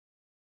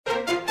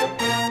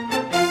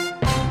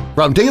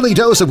From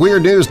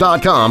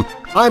DailyDoseOfWeirdNews.com,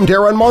 I'm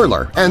Darren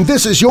Marlar, and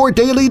this is your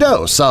Daily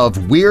Dose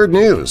of Weird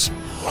News.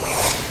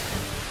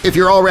 If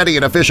you're already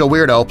an official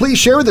weirdo, please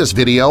share this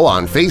video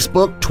on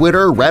Facebook,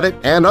 Twitter, Reddit,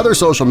 and other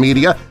social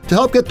media to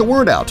help get the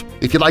word out.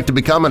 If you'd like to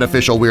become an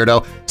official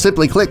weirdo,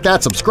 simply click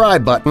that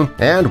subscribe button,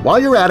 and while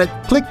you're at it,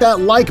 click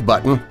that like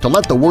button to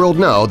let the world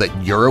know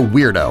that you're a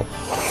weirdo.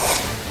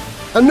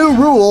 A new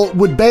rule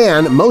would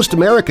ban most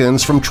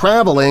Americans from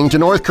traveling to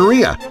North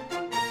Korea.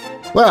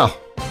 Well,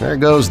 there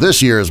goes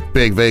this year's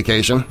big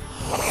vacation.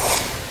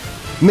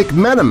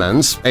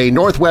 McMenamin's, a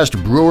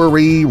Northwest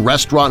brewery,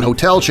 restaurant,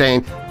 hotel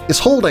chain, is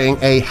holding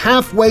a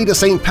halfway to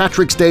St.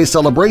 Patrick's Day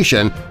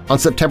celebration on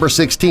September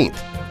 16th.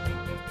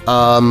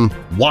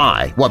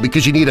 Why? What,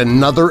 because you need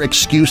another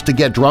excuse to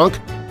get drunk?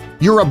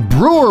 You're a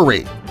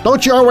brewery!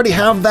 Don't you already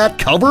have that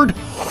covered?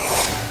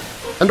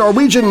 A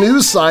Norwegian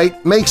news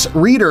site makes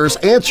readers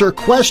answer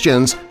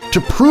questions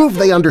to prove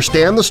they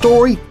understand the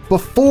story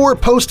before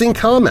posting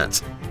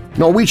comments.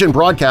 Norwegian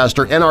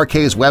broadcaster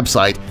NRK's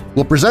website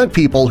will present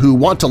people who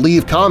want to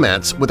leave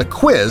comments with a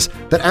quiz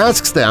that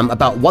asks them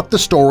about what the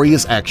story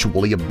is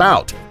actually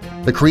about.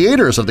 The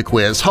creators of the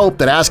quiz hope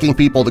that asking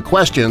people the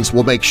questions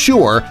will make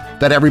sure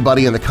that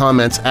everybody in the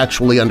comments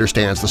actually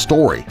understands the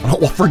story.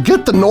 Well,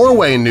 forget the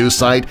Norway news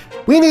site.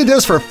 We need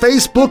this for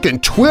Facebook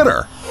and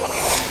Twitter.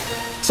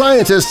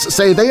 Scientists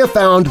say they have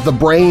found the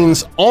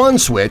brain's on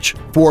switch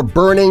for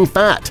burning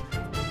fat.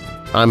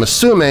 I'm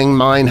assuming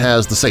mine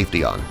has the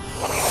safety on.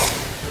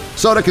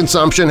 Soda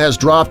consumption has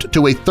dropped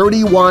to a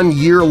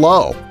 31-year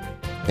low,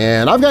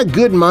 and I've got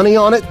good money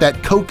on it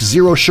that Coke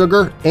Zero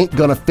Sugar ain't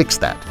gonna fix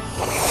that.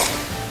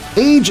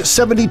 Age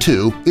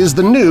 72 is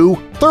the new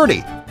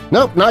 30.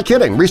 Nope, not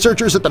kidding.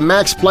 Researchers at the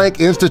Max Planck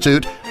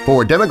Institute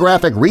for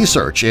Demographic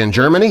Research in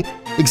Germany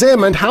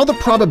examined how the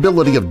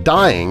probability of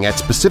dying at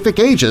specific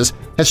ages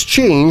has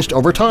changed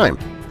over time.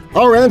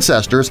 Our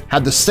ancestors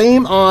had the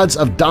same odds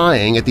of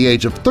dying at the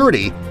age of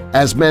 30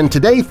 as men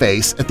today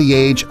face at the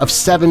age of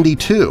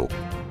 72.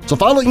 So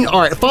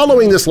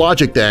following this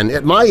logic then,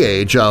 at my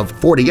age of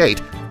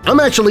 48, I'm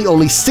actually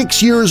only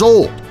 6 years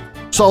old.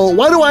 So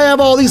why do I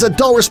have all these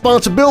adult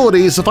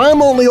responsibilities if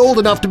I'm only old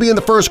enough to be in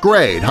the first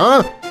grade,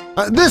 huh?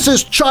 This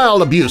is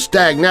child abuse,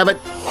 dagnabbit!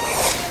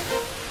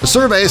 The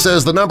survey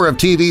says the number of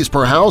TVs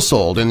per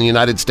household in the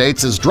United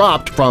States has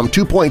dropped from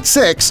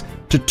 2.6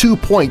 to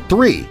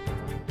 2.3.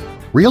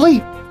 Really?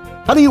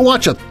 How do you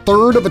watch a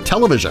third of a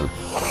television?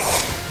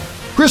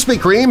 Krispy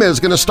Kreme is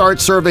going to start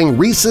serving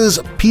Reese's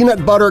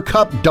Peanut Butter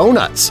Cup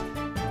donuts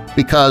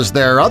because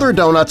their other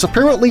donuts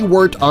apparently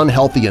weren't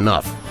unhealthy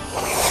enough.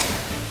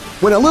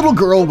 When a little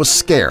girl was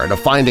scared of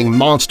finding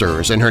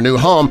monsters in her new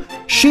home,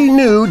 she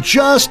knew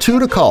just who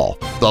to call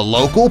 – the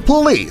local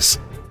police.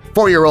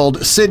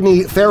 4-year-old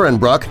Sydney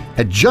Farrenbrook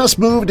had just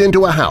moved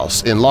into a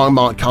house in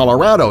Longmont,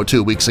 Colorado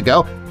 2 weeks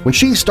ago when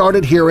she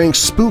started hearing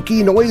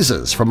spooky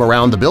noises from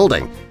around the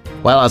building.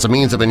 While as a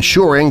means of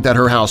ensuring that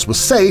her house was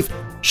safe,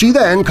 she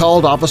then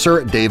called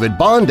Officer David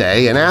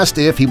Bonday and asked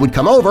if he would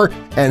come over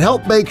and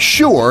help make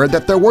sure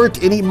that there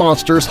weren't any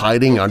monsters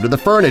hiding under the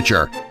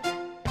furniture.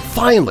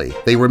 Finally,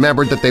 they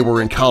remembered that they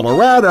were in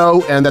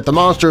Colorado and that the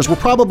monsters were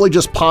probably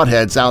just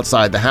potheads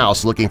outside the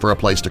house looking for a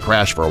place to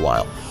crash for a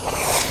while.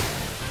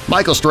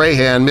 Michael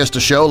Strahan missed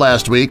a show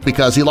last week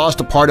because he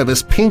lost a part of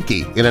his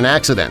pinky in an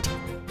accident.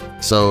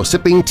 So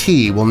sipping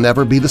tea will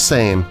never be the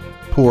same.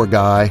 Poor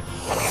guy.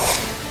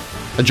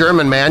 A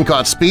German man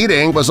caught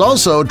speeding was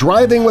also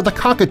driving with a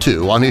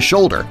cockatoo on his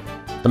shoulder.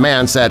 The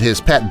man said his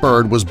pet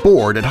bird was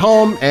bored at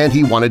home and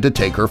he wanted to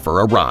take her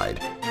for a ride.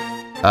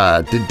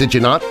 Did you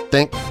not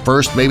think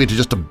first maybe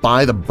to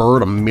buy the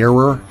bird a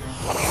mirror?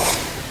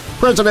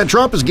 President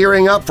Trump is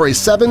gearing up for a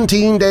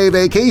 17-day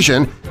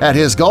vacation at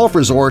his golf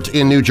resort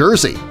in New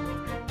Jersey.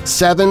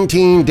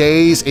 17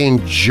 days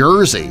in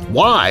Jersey.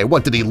 Why?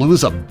 What, did he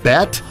lose a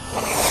bet?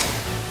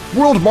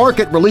 World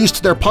Market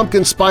released their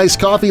pumpkin spice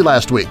coffee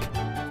last week.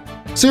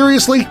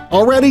 Seriously?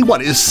 Already?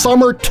 What, is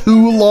summer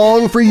too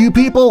long for you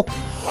people?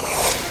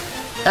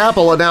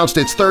 Apple announced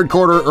its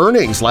third-quarter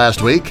earnings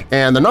last week,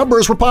 and the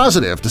numbers were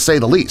positive, to say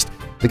the least.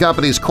 The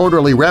company's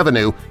quarterly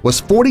revenue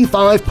was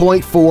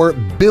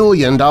 $45.4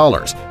 billion.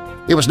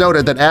 It was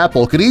noted that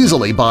Apple could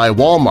easily buy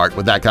Walmart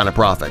with that kind of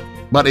profit.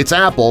 But it's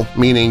Apple,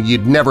 meaning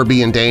you'd never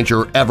be in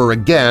danger ever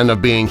again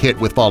of being hit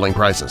with falling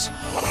prices.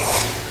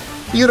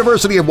 The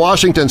University of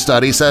Washington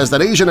study says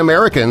that Asian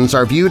Americans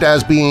are viewed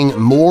as being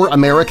more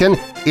American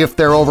if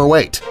they're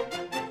overweight.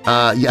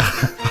 Yeah,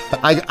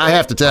 I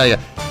have to tell you,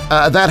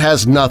 that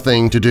has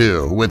nothing to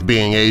do with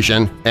being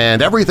Asian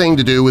and everything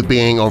to do with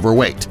being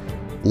overweight,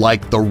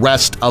 like the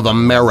rest of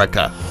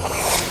America.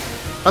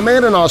 A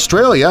man in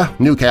Australia,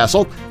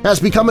 Newcastle,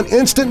 has become an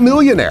instant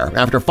millionaire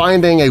after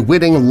finding a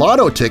winning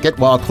lotto ticket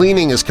while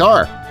cleaning his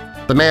car.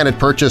 The man had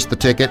purchased the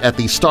ticket at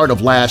the start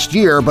of last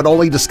year but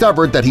only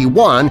discovered that he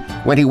won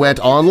when he went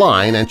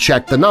online and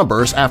checked the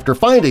numbers after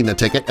finding the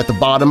ticket at the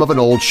bottom of an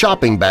old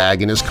shopping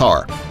bag in his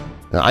car.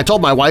 Now, I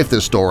told my wife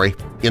this story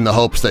in the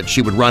hopes that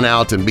she would run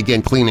out and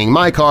begin cleaning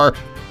my car.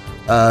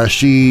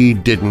 She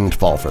didn't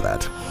fall for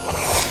that.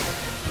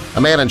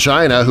 A man in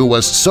China who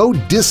was so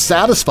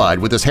dissatisfied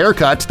with his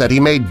haircut that he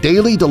made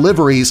daily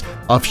deliveries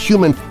of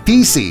human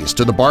feces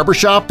to the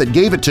barbershop that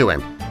gave it to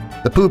him.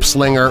 The poop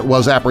slinger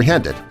was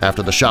apprehended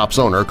after the shop's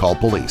owner called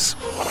police.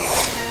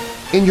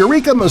 In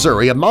Eureka,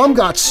 Missouri, a mom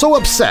got so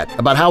upset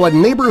about how a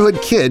neighborhood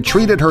kid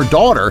treated her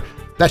daughter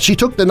that she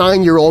took the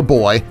 9-year-old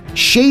boy,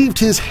 shaved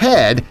his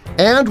head,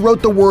 and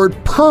wrote the word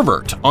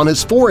pervert on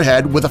his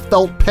forehead with a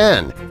felt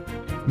pen.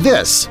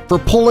 This for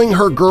pulling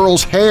her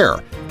girl's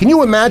hair. Can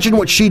you imagine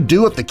what she'd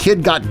do if the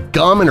kid got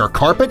gum in her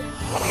carpet?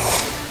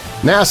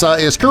 NASA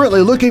is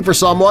currently looking for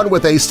someone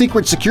with a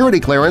secret security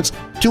clearance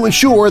to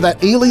ensure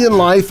that alien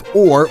life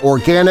or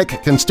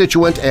organic,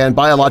 constituent, and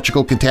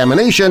biological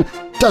contamination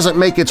doesn't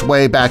make its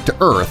way back to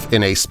Earth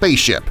in a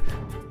spaceship.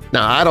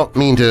 Now, I don't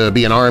mean to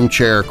be an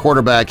armchair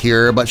quarterback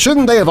here, but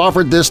shouldn't they have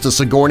offered this to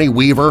Sigourney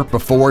Weaver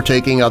before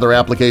taking other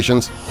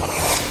applications?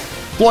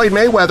 Floyd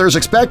Mayweather's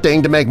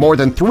expecting to make more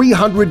than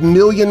 $300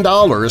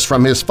 million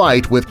from his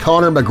fight with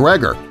Conor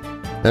McGregor,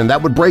 and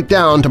that would break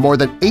down to more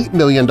than $8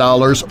 million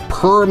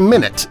per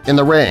minute in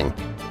the ring.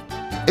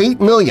 $8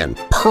 million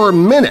per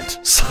minute!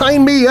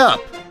 Sign me up!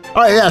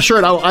 Oh yeah,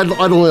 sure, I'd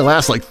only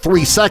last like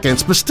 3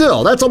 seconds, but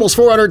still, that's almost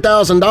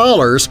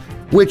 $400,000,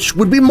 which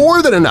would be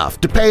more than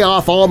enough to pay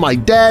off all my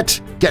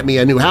debt, get me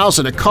a new house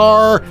and a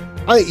car.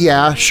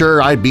 Yeah,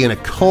 sure, I'd be in a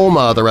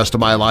coma the rest of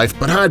my life,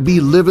 but I'd be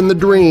living the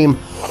dream.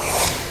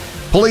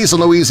 Police in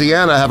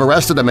Louisiana have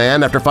arrested a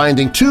man after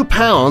finding 2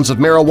 pounds of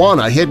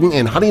marijuana hidden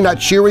in Honey Nut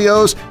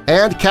Cheerios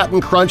and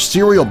Cap'n Crunch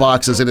cereal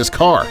boxes in his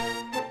car.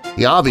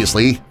 He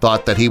obviously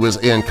thought that he was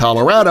in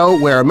Colorado,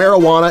 where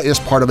marijuana is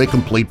part of a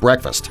complete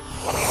breakfast.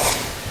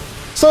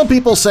 Some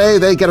people say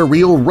they get a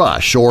real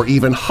rush or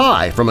even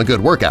high from a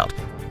good workout.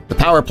 The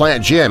Power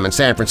Plant Gym in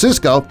San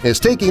Francisco is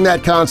taking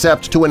that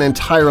concept to an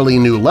entirely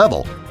new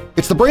level.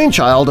 It's the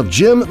brainchild of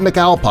Jim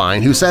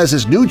McAlpine, who says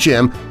his new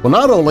gym will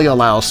not only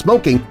allow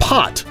smoking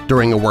pot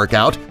during a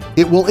workout,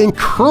 it will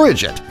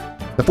encourage it.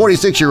 The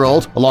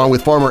 46-year-old, along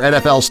with former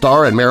NFL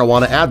star and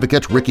marijuana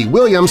advocate Ricky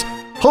Williams,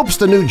 hopes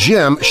the new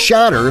gym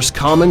shatters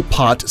common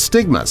pot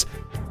stigmas,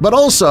 but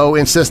also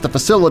insists the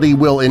facility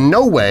will in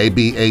no way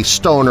be a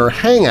stoner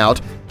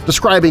hangout,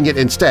 describing it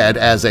instead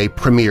as a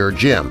premier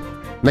gym.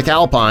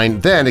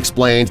 McAlpine then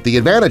explained the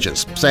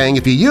advantages, saying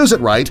if you use it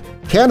right,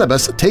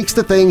 cannabis takes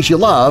the things you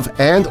love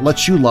and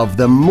lets you love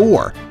them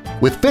more.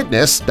 With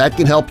fitness, that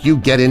can help you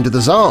get into the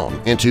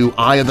zone, into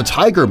Eye of the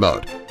Tiger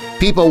mode.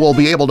 People will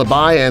be able to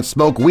buy and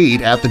smoke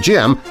weed at the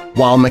gym,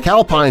 while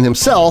McAlpine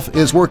himself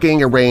is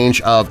working a range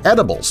of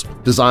edibles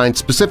designed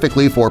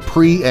specifically for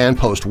pre- and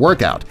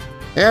post-workout.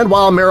 And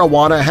while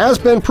marijuana has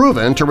been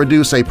proven to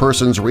reduce a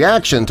person's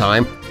reaction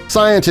time,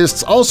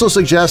 scientists also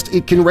suggest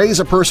it can raise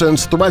a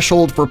person's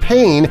threshold for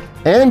pain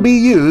and be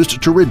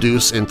used to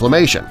reduce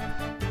inflammation.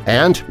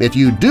 And if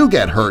you do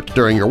get hurt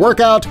during your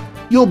workout,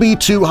 you'll be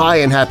too high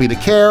and happy to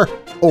care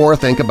or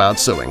think about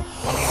suing.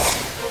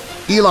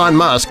 Elon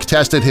Musk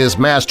tested his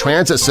mass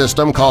transit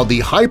system called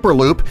the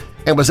Hyperloop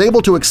and was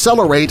able to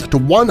accelerate to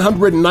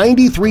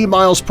 193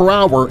 miles per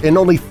hour in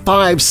only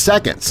 5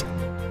 seconds.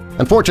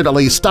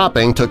 Unfortunately,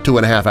 stopping took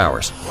 2.5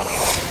 hours.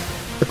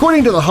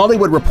 According to The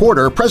Hollywood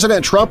Reporter,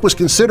 President Trump was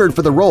considered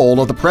for the role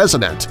of the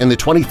president in the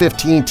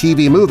 2015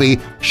 TV movie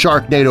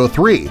Sharknado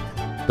 3.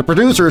 The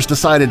producers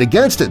decided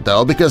against it,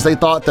 though, because they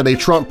thought that a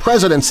Trump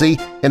presidency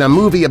in a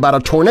movie about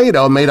a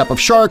tornado made up of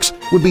sharks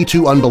would be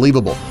too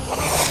unbelievable.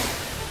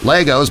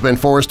 LEGO's been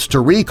forced to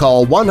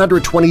recall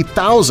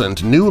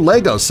 120,000 new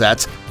LEGO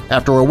sets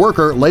after a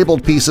worker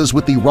labeled pieces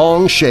with the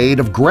wrong shade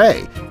of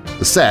gray.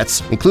 The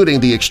sets, including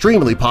the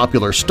extremely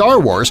popular Star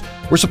Wars,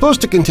 were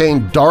supposed to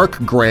contain dark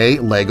gray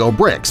LEGO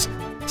bricks.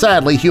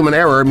 Sadly, human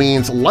error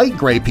means light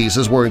gray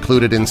pieces were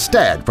included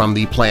instead from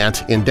the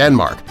plant in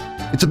Denmark.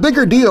 It's a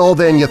bigger deal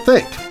than you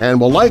think and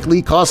will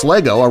likely cost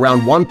LEGO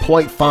around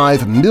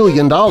 $1.5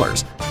 million.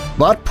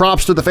 But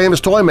props to the famous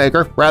toy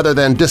maker, rather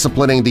than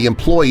disciplining the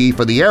employee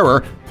for the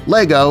error,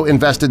 LEGO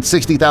invested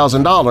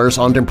 $60,000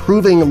 on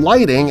improving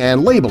lighting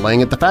and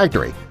labeling at the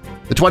factory.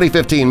 The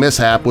 2015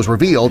 mishap was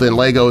revealed in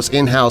LEGO's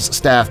in-house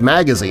staff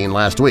magazine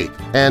last week.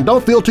 And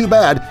don't feel too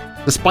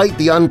bad, despite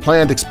the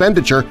unplanned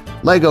expenditure,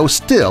 LEGO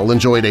still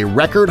enjoyed a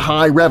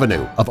record-high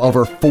revenue of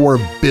over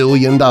 $4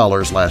 billion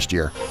last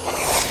year.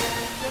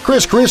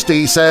 Chris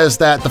Christie says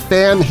that the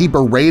fan he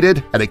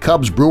berated at a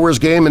Cubs-Brewers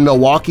game in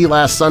Milwaukee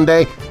last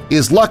Sunday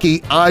is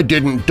lucky I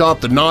didn't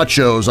dump the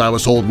nachos I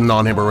was holding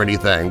on him or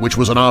anything, which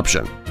was an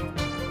option.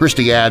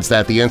 Christie adds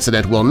that the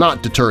incident will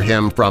not deter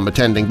him from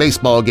attending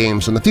baseball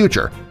games in the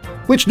future,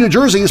 which New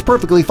Jersey is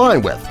perfectly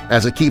fine with,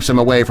 as it keeps him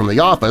away from the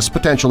office,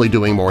 potentially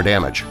doing more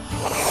damage.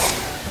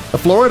 A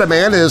Florida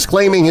man is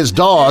claiming his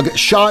dog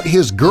shot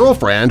his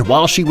girlfriend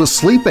while she was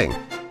sleeping.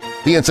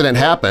 The incident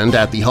happened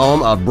at the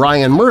home of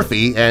Brian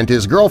Murphy and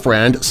his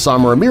girlfriend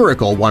Summer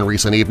Miracle one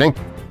recent evening.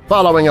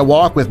 Following a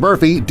walk with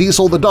Murphy,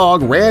 Diesel the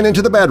dog ran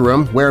into the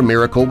bedroom where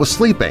Miracle was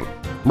sleeping.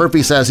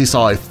 Murphy says he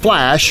saw a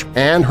flash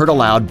and heard a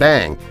loud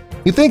bang.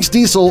 He thinks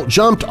Diesel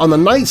jumped on the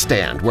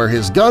nightstand where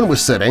his gun was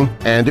sitting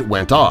and it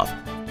went off.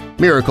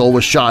 Miracle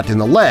was shot in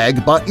the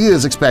leg but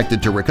is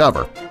expected to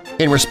recover.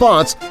 In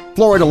response,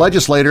 Florida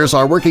legislators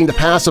are working to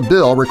pass a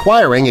bill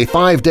requiring a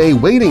 5-day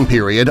waiting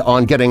period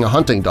on getting a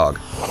hunting dog.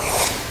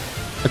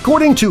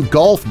 According to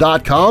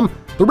Golf.com,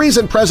 the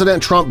reason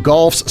President Trump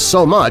golfs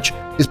so much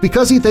is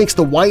because he thinks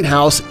the White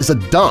House is a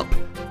dump,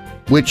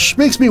 which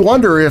makes me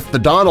wonder if the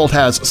Donald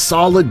has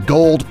solid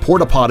gold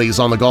porta-potties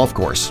on the golf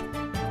course.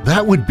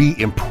 That would be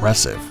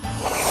impressive.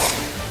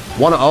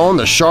 Want to own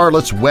the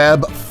Charlotte's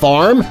Web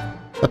Farm?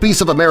 A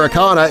piece of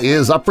Americana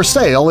is up for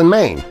sale in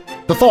Maine.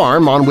 The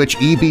farm on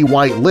which E.B.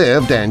 White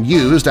lived and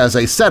used as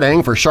a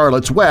setting for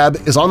Charlotte's Web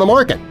is on the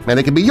market, and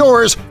it can be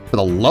yours for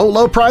the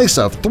low price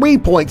of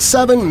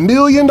 $3.7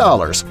 million.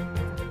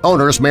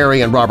 Owners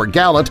Mary and Robert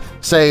Gallant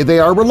say they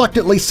are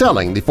reluctantly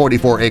selling the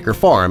 44-acre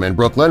farm in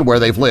Brooklyn where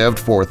they've lived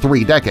for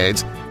 3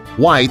 decades.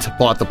 White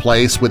bought the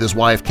place with his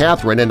wife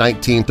Catherine in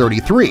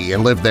 1933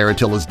 and lived there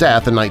until his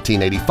death in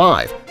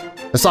 1985.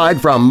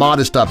 Aside from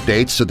modest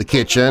updates to the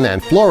kitchen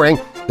and flooring,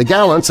 the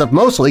Gallants have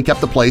mostly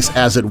kept the place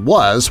as it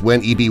was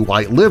when E.B.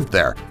 White lived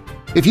there.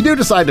 If you do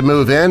decide to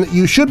move in,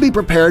 you should be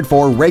prepared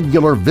for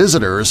regular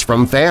visitors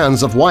from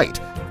fans of White.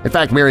 In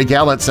fact, Mary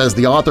Gallant says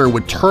the author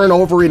would turn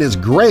over in his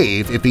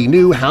grave if he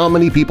knew how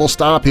many people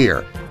stop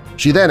here.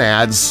 She then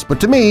adds, "But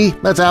to me,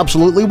 that's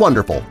absolutely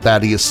wonderful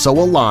that he is so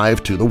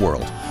alive to the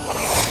world."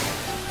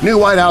 New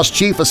White House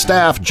Chief of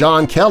Staff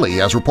John Kelly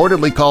has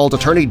reportedly called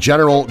Attorney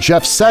General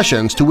Jeff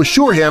Sessions to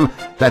assure him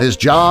that his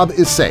job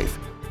is safe.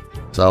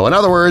 So in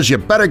other words, you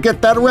better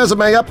get that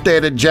resume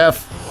updated,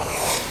 Jeff.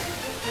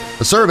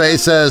 The survey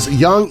says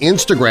young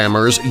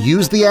Instagrammers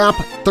use the app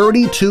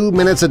 32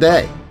 minutes a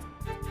day.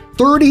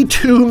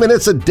 32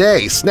 minutes a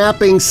day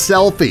snapping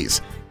selfies.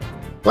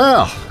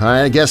 Well,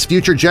 I guess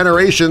future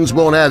generations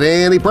won't have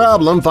any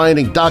problem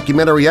finding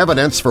documentary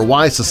evidence for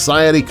why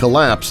society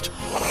collapsed.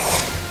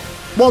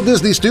 Walt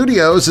Disney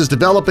Studios is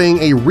developing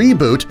a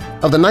reboot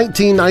of the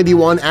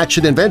 1991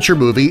 action-adventure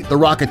movie The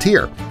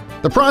Rocketeer.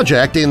 The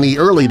project, in the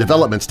early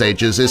development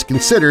stages, is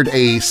considered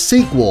a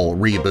sequel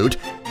reboot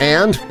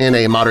and, in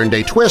a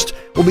modern-day twist,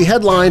 will be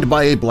headlined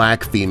by a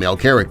black female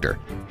character.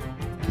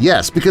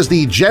 Yes, because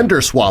the gender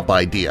swap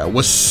idea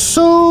was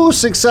so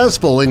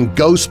successful in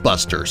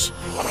Ghostbusters.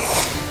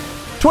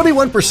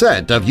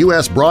 21% of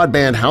U.S.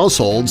 broadband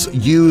households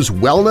use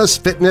wellness,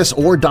 fitness,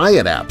 or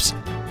diet apps.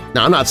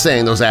 Now, I'm not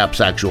saying those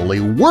apps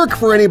actually work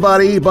for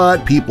anybody,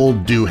 but people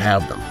do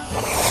have them.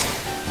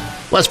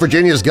 West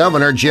Virginia's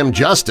Governor Jim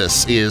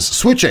Justice is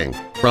switching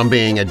from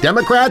being a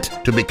Democrat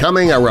to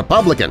becoming a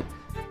Republican.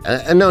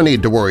 No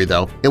need to worry,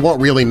 though. It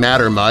won't really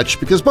matter much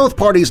because both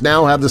parties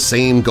now have the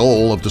same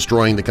goal of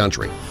destroying the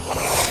country.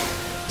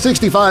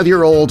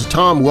 65-year-old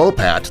Tom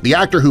Wopat, the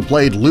actor who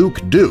played Luke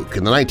Duke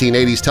in the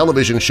 1980s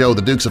television show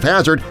The Dukes of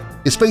Hazzard,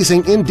 is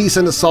facing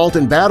indecent assault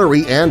and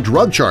battery and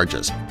drug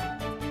charges.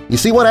 You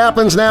see what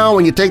happens now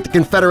when you take the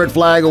Confederate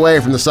flag away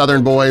from the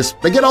Southern boys?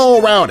 They get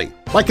all rowdy.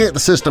 Why can't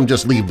the system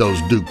just leave those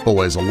Duke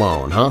boys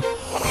alone, huh?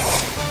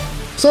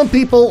 Some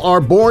people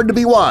are born to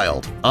be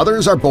wild,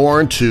 others are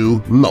born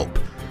to mope.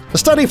 A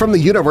study from the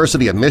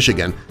University of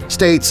Michigan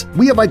states,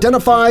 "We have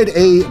identified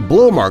a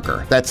blow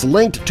marker that's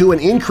linked to an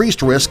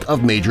increased risk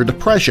of major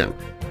depression.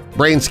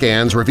 Brain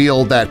scans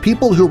revealed that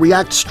people who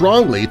react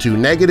strongly to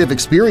negative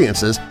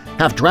experiences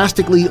have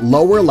drastically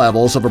lower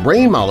levels of a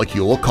brain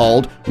molecule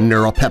called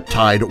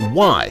neuropeptide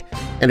Y,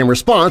 and in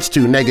response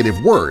to negative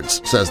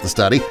words, says the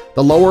study,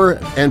 the lower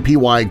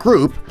NPY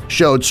group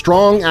showed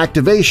strong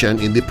activation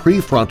in the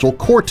prefrontal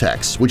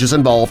cortex, which is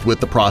involved with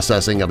the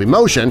processing of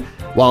emotion,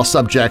 while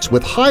subjects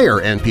with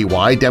higher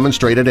NPY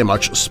demonstrated a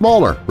much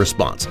smaller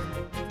response.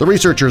 The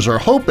researchers are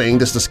hoping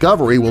this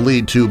discovery will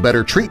lead to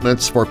better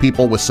treatments for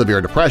people with severe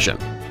depression.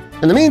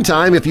 In the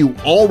meantime, if you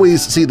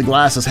always see the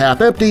glass as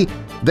half empty,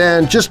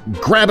 then just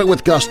grab it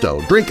with gusto,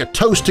 drink a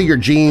toast to your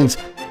genes,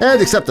 and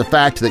accept the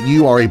fact that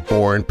you are a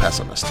born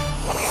pessimist.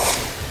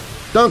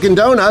 Dunkin'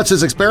 Donuts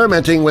is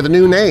experimenting with a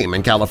new name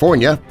in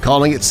California,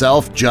 calling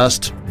itself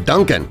just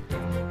Dunkin'.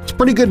 It's a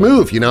pretty good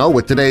move, you know,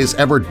 with today's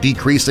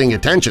ever-decreasing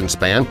attention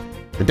span.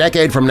 A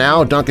decade from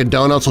now, Dunkin'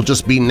 Donuts will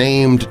just be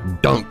named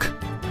Dunk,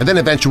 and then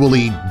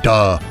eventually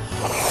Duh.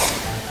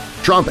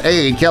 Trump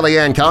aide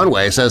Kellyanne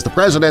Conway says the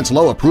president's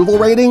low approval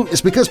rating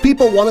is because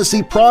people want to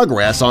see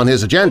progress on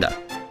his agenda.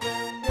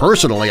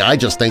 Personally, I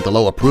just think the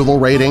low approval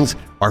ratings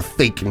are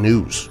fake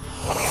news.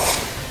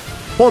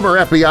 Former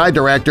FBI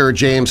Director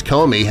James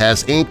Comey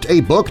has inked a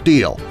book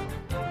deal.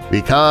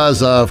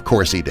 Because of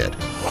course he did.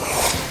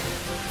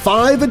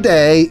 5 a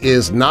day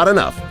is not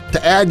enough.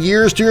 To add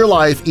years to your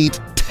life, eat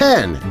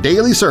 10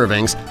 daily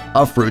servings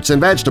of fruits and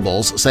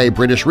vegetables, say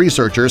British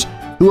researchers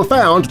who have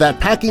found that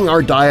packing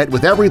our diet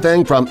with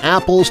everything from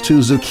apples to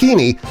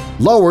zucchini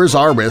lowers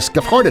our risk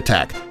of heart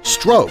attack,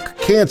 stroke,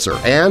 cancer,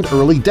 and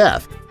early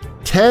death.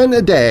 10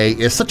 a day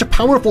is such a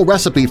powerful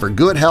recipe for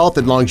good health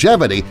and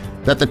longevity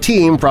that the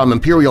team from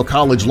Imperial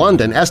College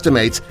London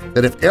estimates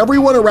that if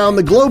everyone around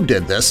the globe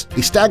did this,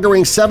 a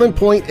staggering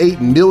 7.8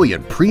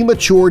 million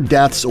premature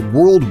deaths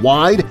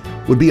worldwide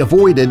would be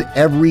avoided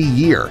every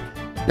year.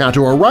 Now,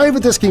 to arrive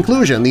at this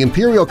conclusion, the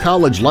Imperial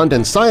College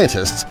London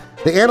scientists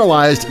they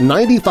analyzed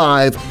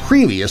 95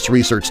 previous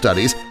research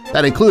studies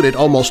That included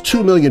almost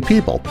 2 million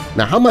people.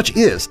 Now, how much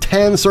is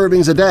 10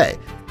 servings a day?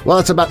 Well,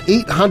 it's about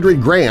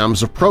 800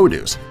 grams of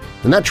produce,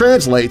 and that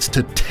translates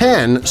to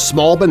 10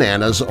 small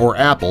bananas or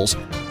apples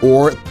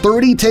or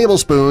 30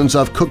 tablespoons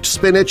of cooked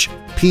spinach,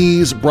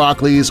 peas,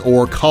 broccolis,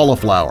 or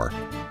cauliflower.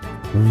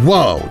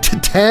 Whoa!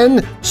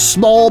 10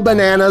 small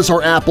bananas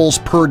or apples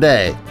per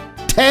day.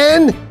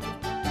 10?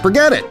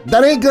 Forget it!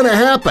 That ain't gonna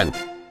happen!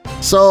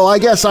 So I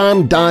guess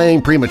I'm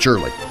dying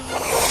prematurely.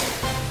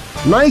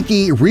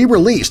 Nike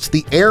re-released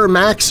the Air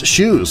Max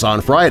shoes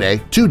on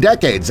Friday, 2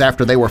 decades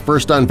after they were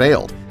first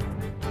unveiled.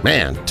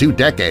 Man, 2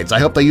 decades. I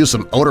hope they use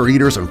some odor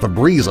eaters and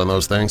Febreze on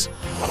those things.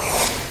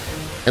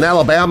 An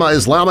Alabama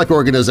Islamic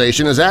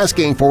organization is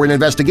asking for an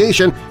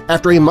investigation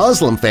after a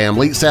Muslim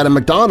family said a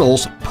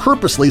McDonald's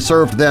purposely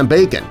served them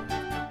bacon.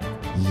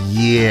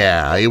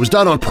 Yeah, it was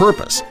done on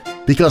purpose,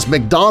 because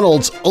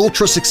McDonald's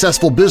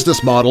ultra-successful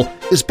business model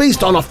is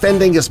based on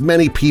offending as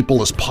many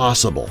people as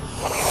possible.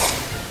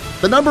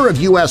 The number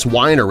of U.S.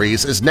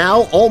 wineries is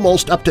now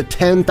almost up to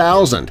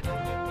 10,000.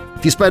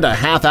 If you spend a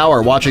half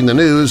hour watching the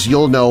news,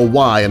 you'll know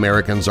why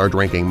Americans are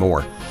drinking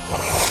more.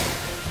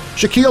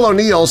 Shaquille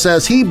O'Neal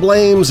says he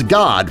blames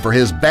God for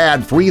his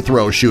bad free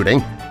throw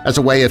shooting as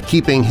a way of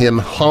keeping him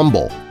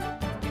humble.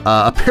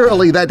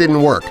 Apparently that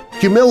didn't work.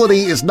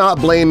 Humility is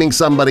not blaming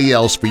somebody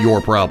else for your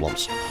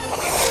problems.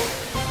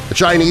 A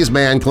Chinese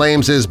man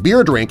claims his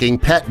beer-drinking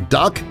pet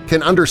duck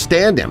can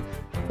understand him.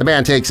 The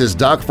man takes his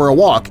duck for a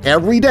walk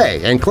every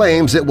day and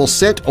claims it will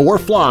sit or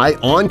fly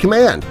on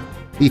command.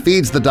 He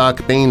feeds the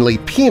duck mainly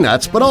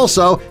peanuts, but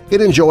also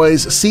it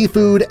enjoys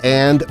seafood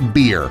and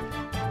beer.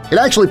 It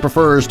actually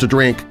prefers to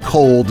drink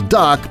cold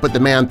duck, but the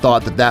man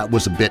thought that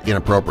was a bit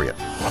inappropriate.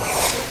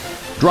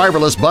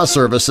 Driverless bus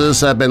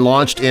services have been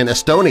launched in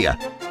Estonia.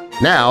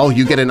 Now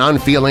you get an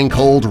unfeeling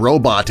cold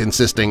robot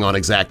insisting on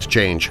exact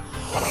change.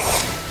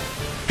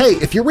 Hey,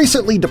 if you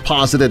recently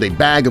deposited a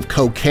bag of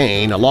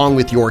cocaine along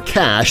with your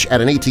cash at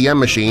an ATM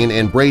machine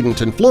in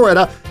Bradenton,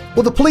 Florida,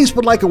 well, the police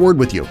would like a word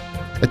with you.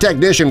 A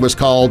technician was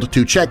called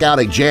to check out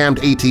a jammed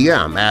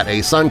ATM at a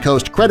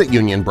Suncoast Credit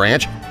Union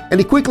branch, and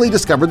he quickly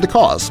discovered the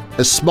cause –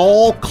 a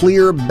small,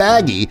 clear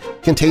baggie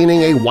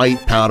containing a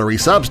white, powdery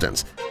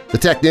substance. The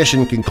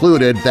technician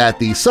concluded that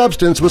the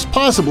substance was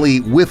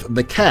possibly with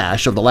the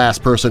cash of the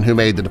last person who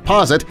made the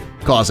deposit,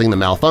 causing the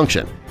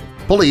malfunction.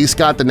 Police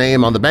got the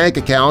name on the bank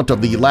account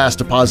of the last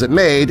deposit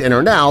made and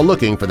are now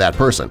looking for that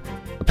person.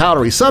 The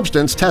powdery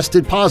substance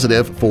tested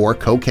positive for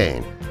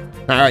cocaine.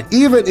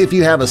 Even if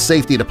you have a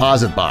safety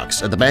deposit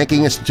box at the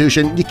banking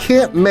institution, you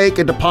can't make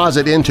a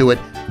deposit into it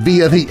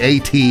via the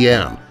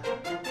ATM.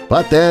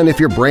 But then if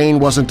your brain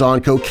wasn't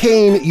on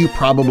cocaine, you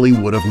probably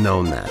would have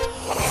known that.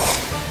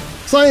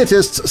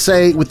 Scientists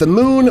say with the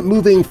Moon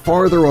moving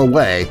farther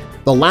away,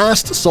 the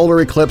last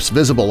solar eclipse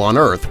visible on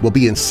Earth will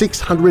be in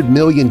 600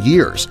 million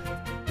years.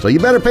 So you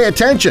better pay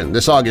attention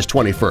this August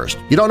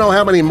 21st. You don't know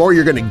how many more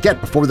you're going to get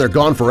before they're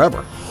gone forever.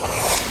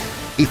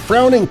 A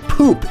frowning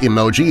poop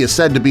emoji is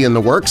said to be in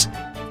the works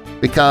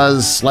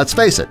because, let's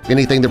face it,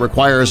 anything that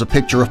requires a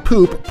picture of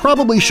poop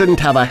probably shouldn't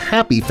have a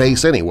happy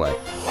face anyway.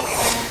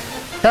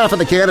 Half of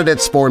the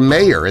candidates for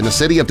mayor in the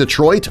city of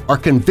Detroit are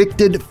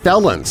convicted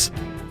felons.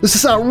 This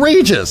is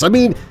outrageous! I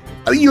mean,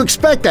 you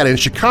expect that in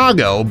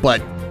Chicago,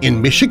 but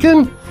in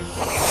Michigan?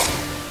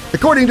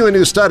 According to a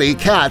new study,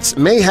 cats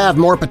may have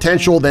more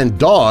potential than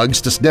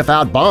dogs to sniff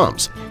out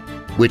bombs.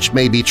 Which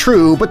may be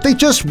true, but they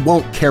just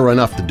won't care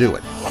enough to do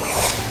it.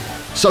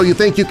 So You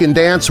Think You Can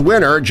Dance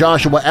winner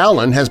Joshua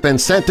Allen has been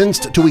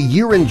sentenced to a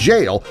year in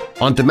jail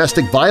on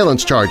domestic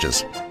violence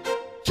charges.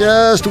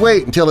 Just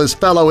wait until his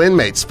fellow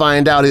inmates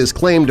find out his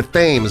claim to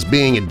fame as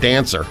being a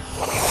dancer.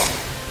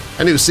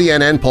 A new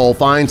CNN poll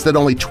finds that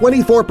only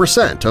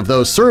 24% of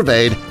those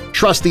surveyed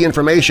trust the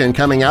information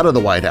coming out of the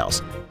White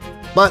House.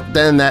 But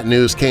then that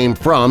news came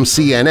from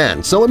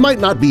CNN, so it might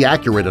not be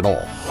accurate at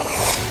all.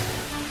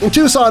 In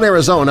Tucson,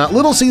 Arizona,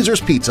 Little Caesars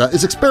Pizza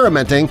is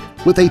experimenting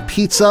with a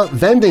pizza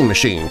vending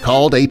machine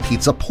called a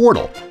pizza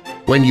portal,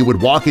 when you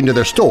would walk into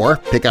their store,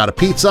 pick out a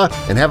pizza,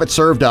 and have it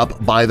served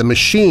up by the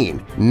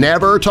machine,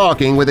 never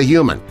talking with a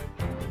human.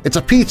 It's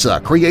a pizza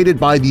created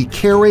by the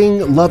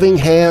caring, loving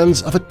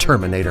hands of a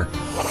Terminator.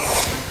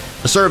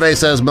 A survey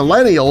says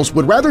millennials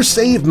would rather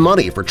save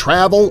money for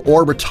travel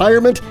or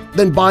retirement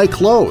than buy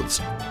clothes,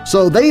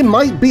 so they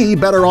might be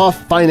better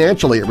off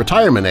financially at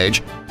retirement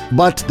age,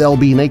 but they'll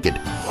be naked.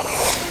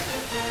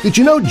 Did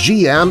you know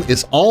GM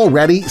is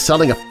already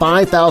selling a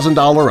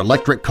 $5,000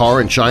 electric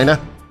car in China?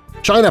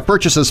 China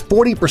purchases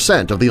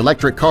 40% of the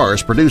electric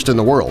cars produced in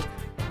the world.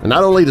 And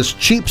not only does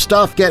cheap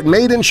stuff get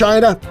made in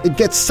China, it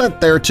gets sent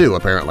there too,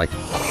 apparently.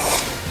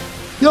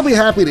 You'll be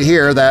happy to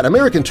hear that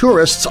American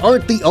tourists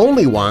aren't the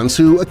only ones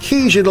who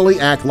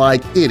occasionally act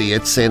like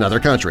idiots in other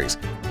countries.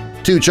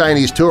 2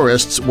 Chinese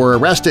tourists were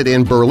arrested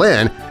in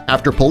Berlin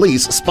after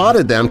police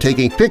spotted them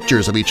taking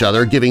pictures of each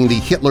other giving the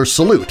Hitler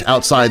salute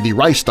outside the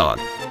Reichstag.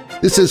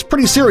 This is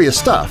pretty serious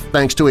stuff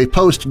thanks to a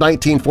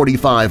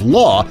post-1945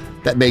 law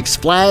that makes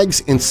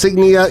flags,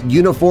 insignia,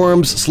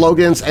 uniforms,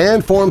 slogans,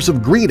 and forms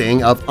of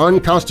greeting of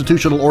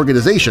unconstitutional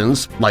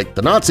organizations like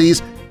the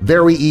Nazis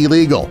very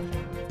illegal.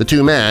 The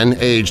two men,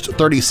 aged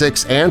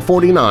 36 and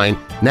 49,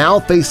 now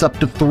face up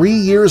to 3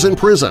 years in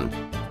prison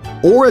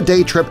or a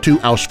day trip to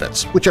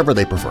Auschwitz, whichever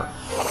they prefer.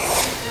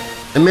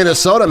 A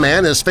Minnesota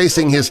man is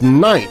facing his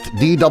 9th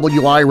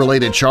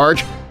DWI-related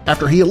charge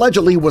after he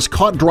allegedly was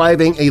caught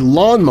driving a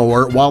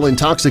lawnmower while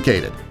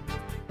intoxicated.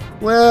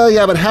 Well,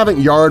 yeah, but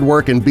haven't yard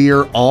work and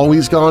beer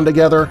always gone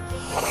together?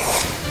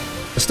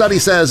 A study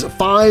says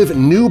 5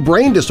 new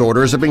brain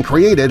disorders have been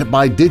created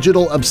by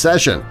digital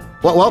obsession.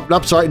 Well,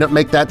 sorry,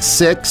 make that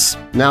 6.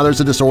 Now there's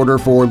a disorder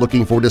for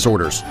looking for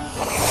disorders.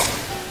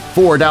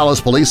 4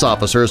 Dallas police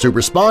officers who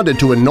responded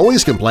to a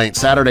noise complaint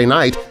Saturday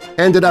night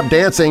ended up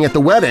dancing at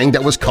the wedding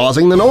that was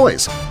causing the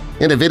noise.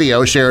 In a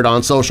video shared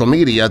on social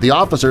media, the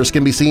officers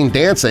can be seen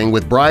dancing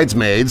with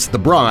bridesmaids, the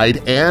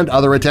bride, and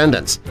other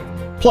attendants.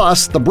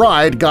 Plus, the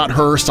bride got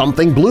her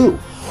something blue.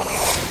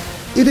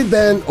 It had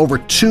been over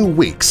 2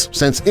 weeks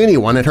since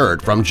anyone had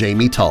heard from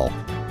Jamie Tull.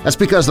 That's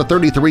because the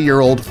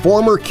 33-year-old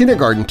former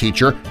kindergarten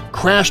teacher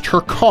crashed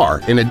her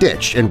car in a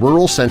ditch in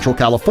rural Central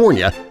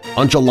California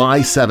on July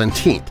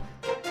 17th.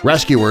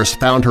 Rescuers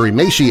found her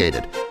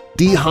emaciated,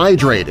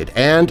 dehydrated,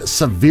 and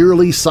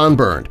severely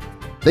sunburned.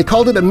 They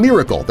called it a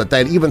miracle that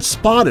they'd even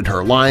spotted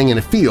her lying in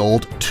a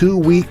field too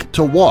weak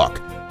to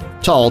walk.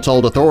 Tull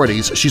told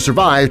authorities she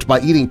survived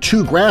by eating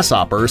 2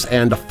 grasshoppers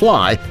and a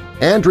fly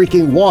and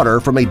drinking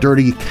water from a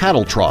dirty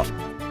cattle trough.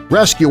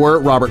 Rescuer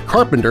Robert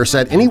Carpenter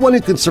said anyone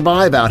who can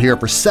survive out here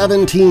for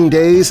 17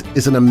 days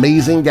is an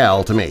amazing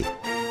gal to me.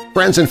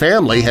 Friends and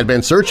family had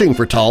been searching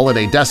for Tull in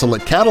a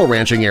desolate cattle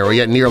ranching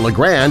area near La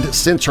Grande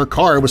since her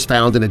car was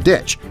found in a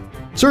ditch.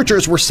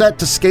 Searchers were set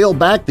to scale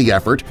back the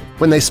effort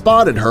when they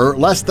spotted her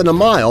less than a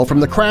mile from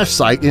the crash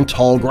site in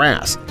tall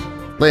grass.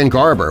 Lynn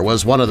Garber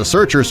was one of the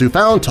searchers who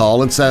found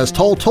Tull and says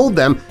Tull told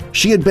them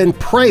she had been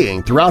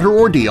praying throughout her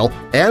ordeal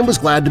and was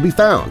glad to be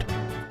found.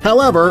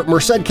 However,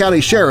 Merced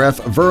County Sheriff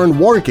Vern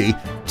Warnke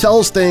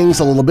tells things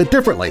a little bit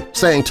differently,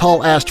 saying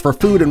Tull asked for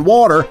food and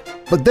water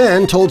but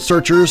then told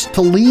searchers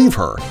to leave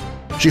her.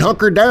 She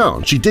hunkered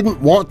down. She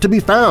didn't want to be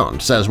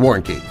found, says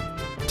Warnke.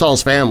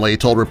 Tull's family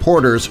told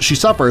reporters she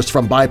suffers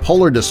from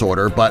bipolar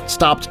disorder but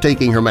stopped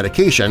taking her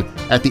medication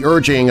at the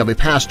urging of a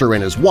pastor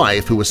and his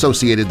wife who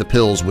associated the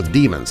pills with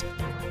demons.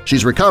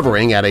 She's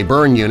recovering at a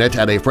burn unit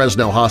at a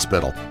Fresno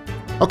hospital.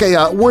 Okay,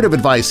 word of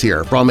advice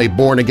here from a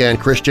born-again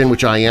Christian,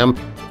 which I am.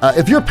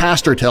 If your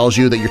pastor tells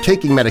you that you're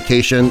taking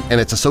medication and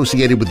it's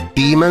associated with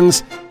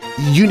demons,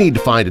 you need to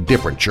find a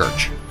different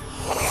church.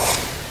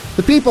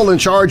 The people in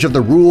charge of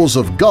the rules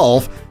of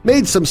golf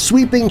made some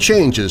sweeping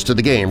changes to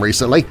the game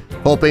recently,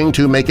 hoping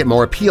to make it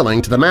more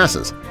appealing to the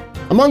masses.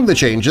 Among the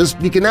changes,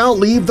 you can now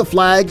leave the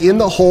flag in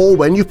the hole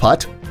when you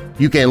putt,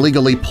 you can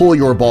legally pull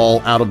your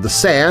ball out of the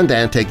sand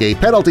and take a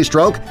penalty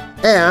stroke,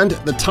 and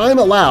the time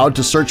allowed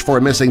to search for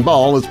a missing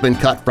ball has been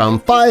cut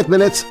from 5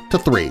 minutes to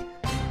 3.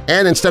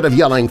 And instead of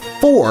yelling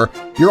 4,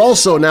 you're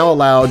also now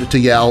allowed to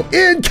yell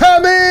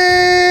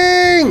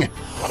 "Incoming!"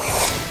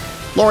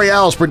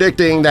 L'Oreal's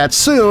predicting that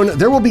soon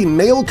there will be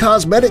male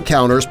cosmetic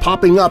counters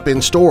popping up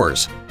in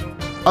stores.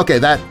 Okay,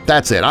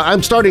 that's it.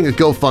 I'm starting a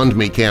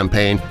GoFundMe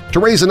campaign to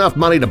raise enough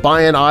money to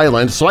buy an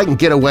island so I can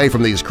get away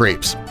from these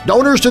creeps.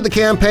 Donors to the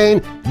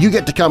campaign, you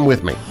get to come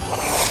with me.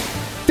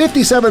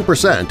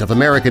 57% of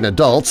American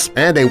adults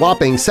and a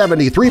whopping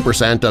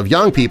 73% of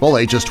young people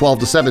ages 12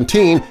 to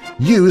 17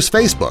 use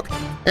Facebook,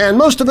 and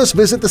most of us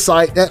visit the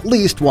site at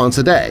least once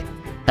a day.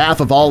 Half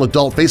of all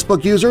adult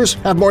Facebook users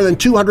have more than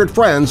 200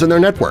 friends in their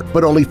network,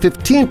 but only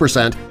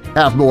 15%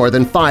 have more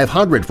than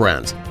 500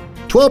 friends.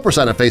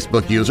 12% of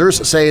Facebook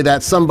users say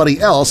that somebody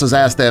else has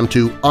asked them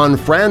to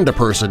unfriend a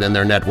person in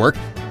their network,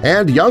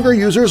 and younger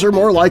users are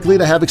more likely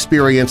to have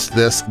experienced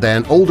this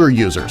than older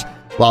users,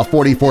 while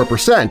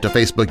 44% of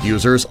Facebook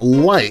users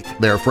like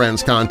their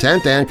friends'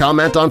 content and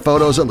comment on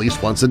photos at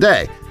least once a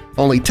day.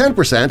 Only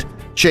 10%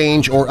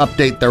 change or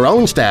update their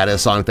own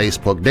status on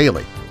Facebook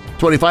daily.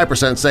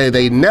 25% say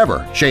they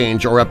never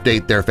change or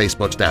update their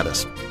Facebook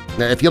status.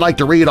 Now, if you'd like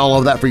to read all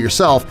of that for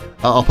yourself,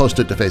 I'll post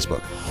it to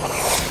Facebook.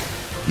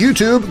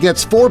 YouTube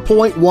gets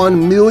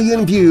 4.1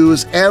 million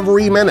views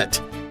every minute,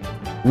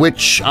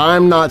 which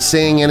I'm not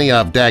seeing any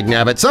of,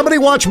 dagnabbit. Somebody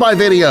watch my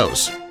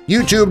videos!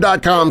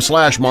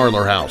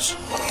 YouTube.com/MarlarHouse.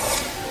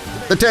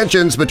 The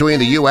tensions between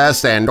the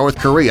U.S. and North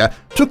Korea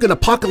took an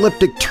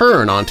apocalyptic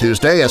turn on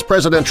Tuesday as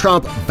President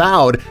Trump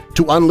vowed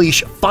to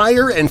unleash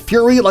fire and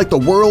fury like the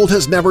world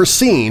has never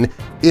seen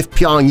if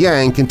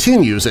Pyongyang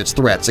continues its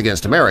threats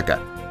against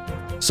America.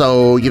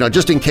 So,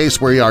 just in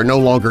case we are no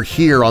longer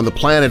here on the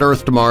planet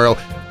Earth tomorrow,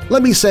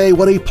 let me say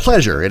what a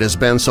pleasure it has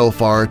been so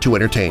far to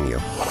entertain you.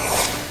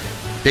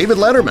 David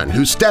Letterman,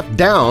 who stepped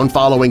down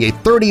following a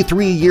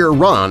 33-year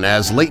run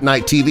as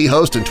late-night TV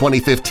host in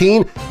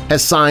 2015,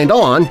 has signed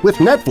on with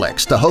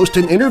Netflix to host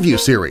an interview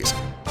series.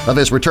 Of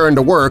his return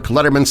to work,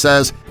 Letterman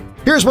says,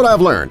 "Here's what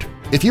I've learned.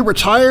 If you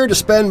retire to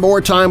spend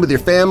more time with your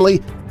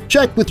family,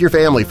 check with your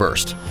family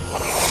first."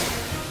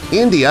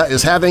 India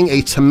is having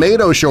a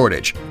tomato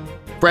shortage.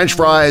 French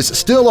fries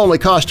still only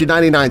cost you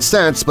 99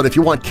 cents, but if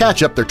you want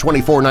ketchup, they're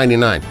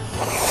 $24.99.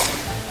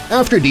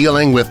 After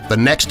dealing with the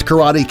next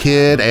Karate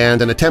Kid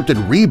and an attempted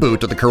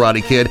reboot of The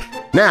Karate Kid,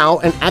 now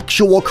an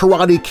actual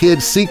Karate Kid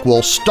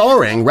sequel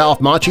starring Ralph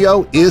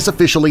Macchio is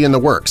officially in the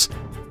works.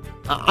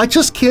 I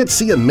just can't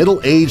see a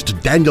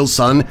middle-aged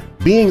Daniel-san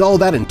being all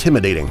that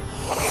intimidating.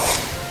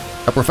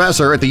 A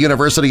professor at the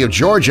University of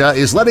Georgia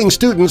is letting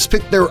students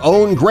pick their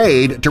own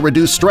grade to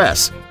reduce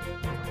stress.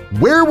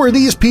 Where were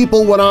these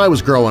people when I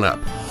was growing up?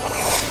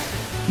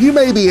 You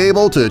may be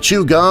able to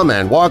chew gum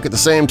and walk at the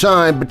same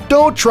time, but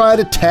don't try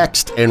to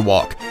text and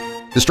walk.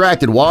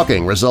 Distracted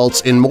walking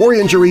results in more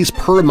injuries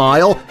per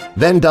mile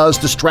than does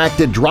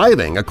distracted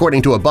driving,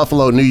 according to a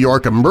Buffalo, New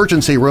York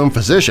emergency room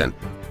physician.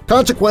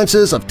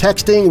 Consequences of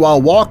texting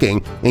while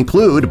walking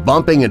include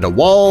bumping into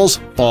walls,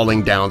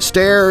 falling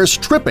downstairs,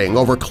 tripping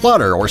over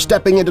clutter, or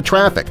stepping into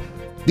traffic.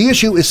 The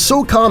issue is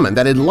so common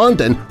that in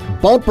London,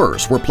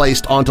 bumpers were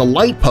placed onto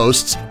light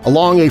posts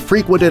along a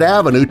frequented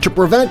avenue to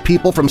prevent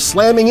people from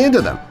slamming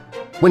into them.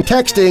 When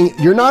texting,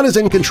 you're not as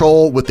in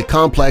control with the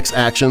complex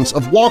actions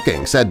of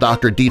walking, said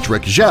Dr.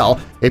 Dietrich Zell,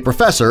 a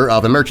professor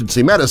of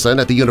emergency medicine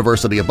at the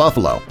University of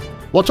Buffalo.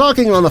 While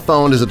talking on the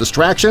phone is a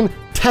distraction,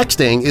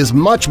 texting is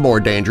much more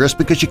dangerous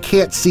because you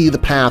can't see the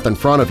path in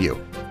front of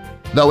you.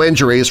 Though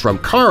injuries from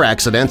car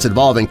accidents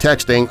involving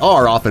texting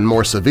are often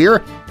more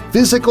severe,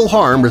 physical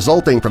harm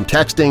resulting from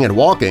texting and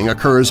walking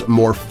occurs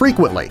more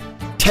frequently.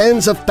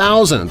 Tens of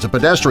thousands of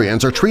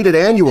pedestrians are treated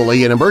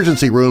annually in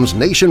emergency rooms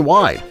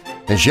nationwide,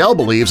 and Zell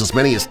believes as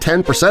many as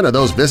 10% of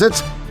those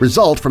visits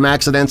result from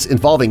accidents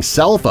involving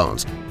cell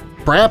phones.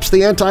 Perhaps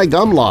the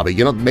anti-gum lobby,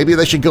 maybe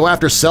they should go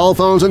after cell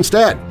phones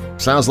instead.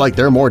 Sounds like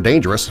they're more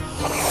dangerous.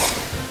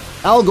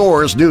 Al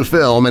Gore's new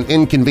film, An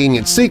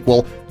Inconvenient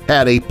Sequel,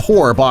 had a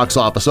poor box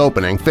office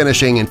opening,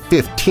 finishing in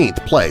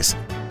 15th place.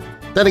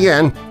 Then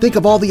again, think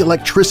of all the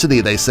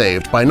electricity they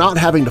saved by not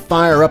having to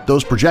fire up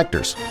those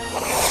projectors.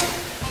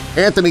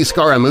 Anthony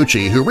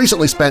Scaramucci, who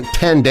recently spent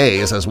 10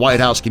 days as White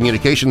House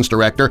Communications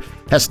Director,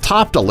 has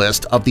topped a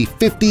list of the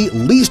 50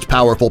 least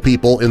powerful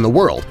people in the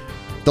world.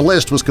 The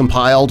list was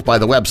compiled by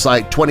the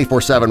website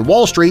 24/7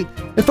 Wall Street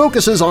and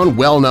focuses on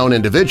well-known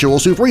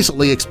individuals who've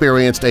recently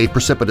experienced a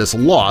precipitous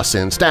loss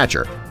in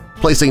stature.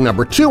 Placing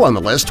number 2 on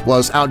the list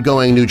was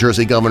outgoing New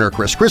Jersey Governor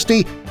Chris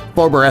Christie,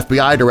 former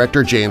FBI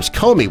Director James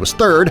Comey was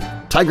 3rd,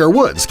 Tiger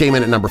Woods came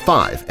in at number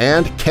 5,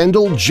 and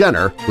Kendall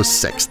Jenner was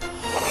 6th.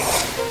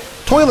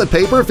 Toilet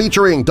paper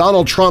featuring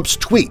Donald Trump's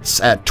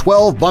tweets at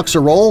 $12 a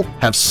roll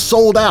have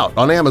sold out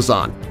on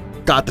Amazon.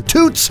 Got the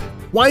toots?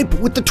 Wipe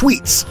with the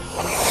tweets!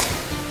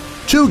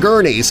 2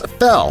 gurneys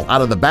fell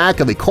out of the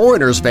back of a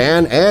coroner's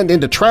van and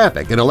into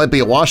traffic in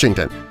Olympia,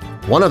 Washington.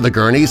 One of the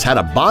gurneys had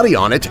a body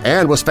on it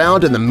and was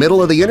found in the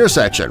middle of the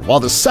intersection, while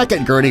the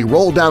second gurney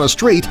rolled down a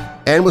street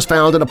and was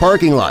found in a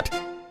parking lot.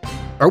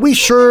 Are we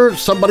sure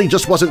somebody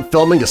just wasn't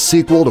filming a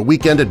sequel to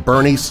Weekend at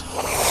Bernie's?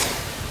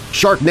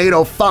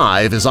 Sharknado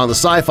 5 is on the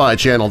Sci-Fi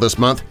Channel this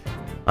month.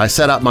 I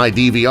set up my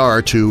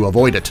DVR to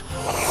avoid it.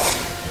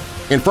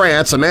 In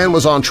France, a man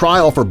was on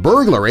trial for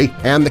burglary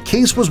and the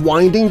case was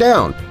winding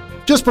down.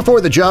 Just before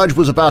the judge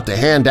was about to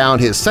hand down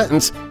his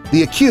sentence,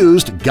 the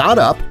accused got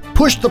up,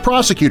 pushed the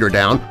prosecutor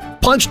down,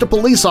 punched a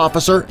police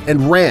officer,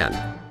 and ran.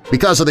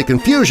 Because of the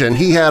confusion,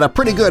 he had a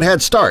pretty good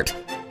head start.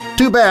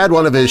 Too bad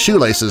one of his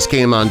shoelaces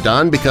came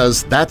undone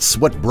because that's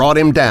what brought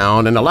him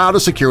down and allowed a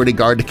security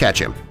guard to catch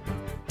him.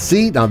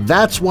 See, now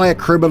that's why a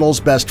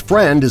criminal's best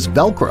friend is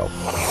Velcro.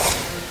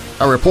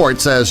 A report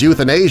says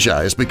euthanasia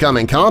is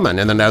becoming common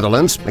in the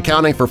Netherlands,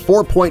 accounting for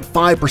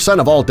 4.5%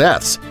 of all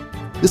deaths.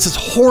 This is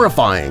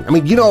horrifying.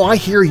 I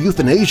hear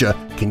euthanasia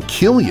can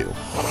kill you.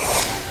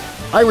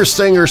 Irish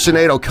singer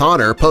Sinead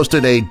O'Connor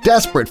posted a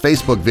desperate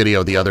Facebook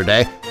video the other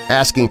day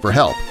asking for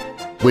help,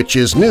 which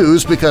is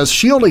news because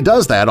she only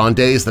does that on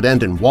days that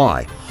end in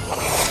Y.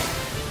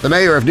 The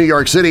mayor of New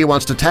York City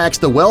wants to tax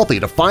the wealthy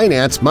to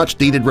finance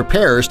much-needed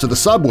repairs to the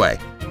subway.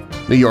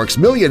 New York's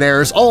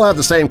millionaires all have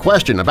the same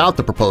question about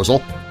the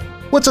proposal.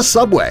 What's a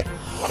subway?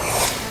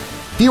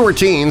 Fewer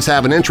teens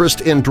have an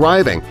interest in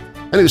driving.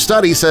 A new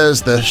study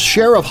says the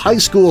share of high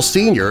school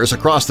seniors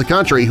across the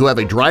country who have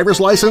a driver's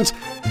license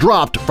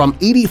dropped from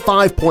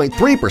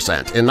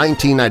 85.3% in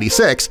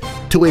 1996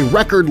 to a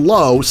record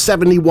low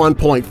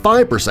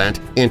 71.5%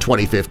 in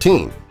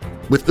 2015.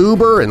 With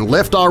Uber and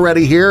Lyft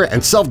already here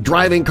and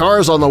self-driving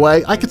cars on the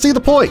way, I can see the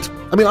point.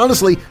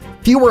 Honestly,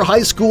 fewer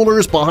high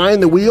schoolers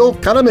behind the wheel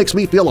kind of makes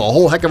me feel a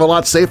whole heck of a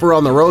lot safer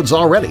on the roads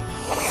already.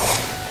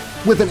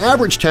 With an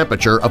average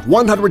temperature of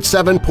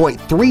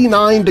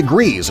 107.39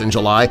 degrees in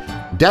July,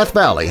 Death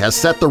Valley has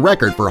set the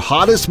record for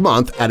hottest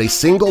month at a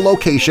single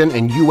location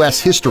in U.S.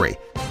 history.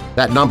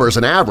 That number is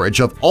an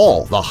average of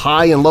all the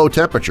high and low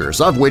temperatures,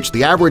 of which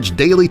the average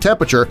daily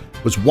temperature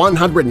was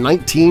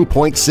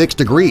 119.6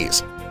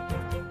 degrees.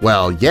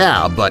 Well,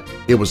 yeah, but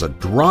it was a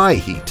dry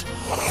heat.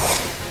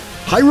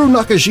 Haru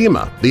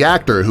Nakajima, the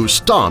actor who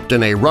stomped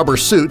in a rubber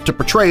suit to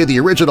portray the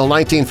original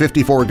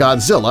 1954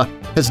 Godzilla,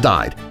 has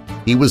died.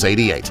 He was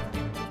 88.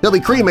 He'll be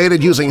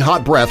cremated using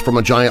hot breath from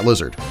a giant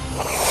lizard.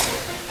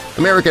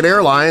 American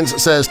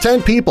Airlines says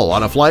 10 people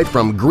on a flight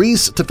from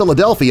Greece to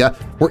Philadelphia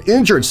were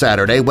injured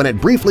Saturday when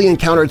it briefly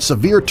encountered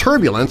severe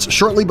turbulence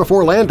shortly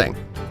before landing.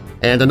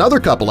 And another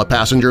couple of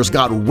passengers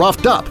got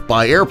roughed up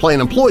by airplane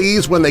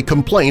employees when they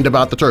complained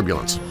about the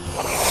turbulence.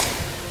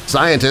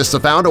 Scientists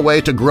have found a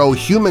way to grow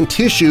human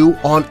tissue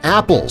on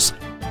apples.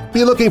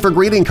 Be looking for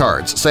greeting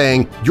cards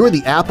saying, "You're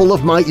the apple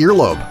of my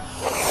earlobe."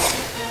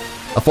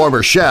 A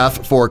former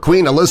chef for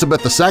Queen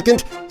Elizabeth II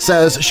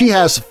says she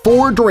has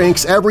 4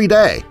 drinks every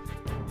day.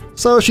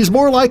 So she's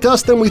more like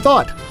us than we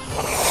thought.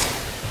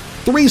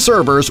 3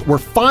 servers were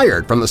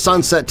fired from the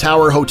Sunset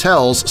Tower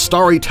Hotel's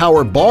Starry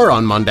Tower Bar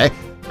on Monday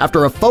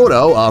after a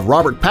photo of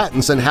Robert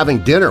Pattinson having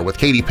dinner with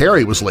Katy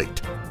Perry was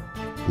leaked.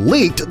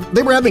 Leaked?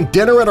 They were having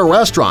dinner at a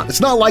restaurant.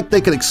 It's not like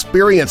they could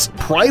experience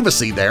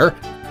privacy there.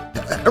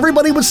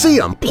 Everybody would see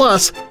them.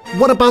 Plus,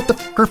 what about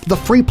the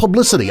free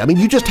publicity? I mean,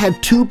 you just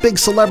had 2 big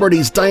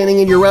celebrities dining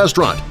in your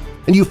restaurant,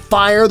 and you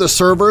fire the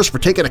servers for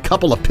taking a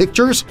couple of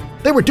pictures?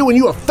 They were doing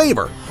you a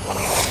favor.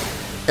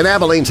 In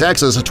Abilene,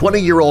 Texas, a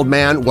 20-year-old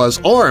man was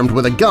armed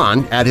with a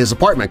gun at his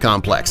apartment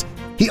complex.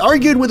 He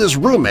argued with his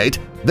roommate,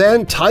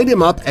 then tied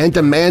him up and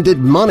demanded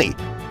money.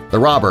 The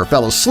robber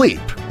fell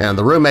asleep, and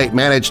the roommate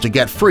managed to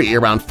get free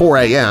around 4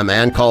 a.m.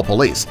 and call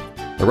police.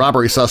 The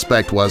robbery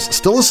suspect was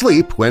still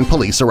asleep when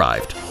police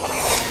arrived.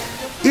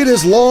 It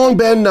has long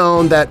been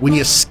known that when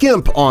you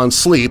skimp on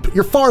sleep,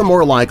 you're far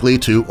more likely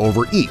to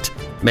overeat,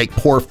 make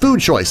poor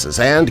food choices,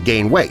 and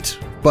gain weight.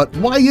 But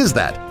why is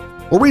that?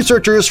 Well,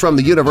 researchers from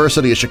the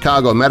University of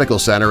Chicago Medical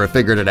Center have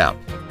figured it out.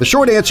 The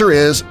short answer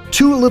is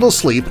too little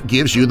sleep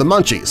gives you the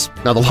munchies.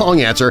 Now the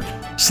long answer,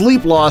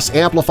 sleep loss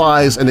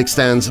amplifies and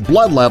extends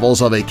blood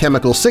levels of a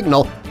chemical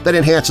signal that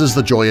enhances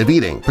the joy of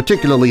eating,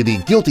 particularly the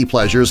guilty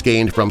pleasures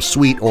gained from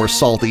sweet or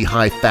salty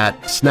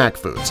high-fat snack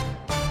foods.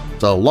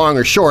 So long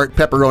or short,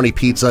 pepperoni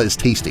pizza is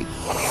tasty.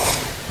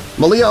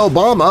 Malia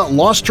Obama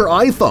lost her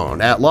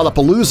iPhone at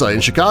Lollapalooza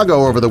in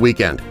Chicago over the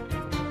weekend.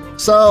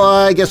 So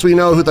I guess we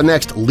know who the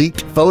next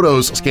leaked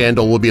photos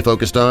scandal will be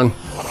focused on.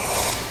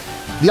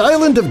 The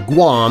island of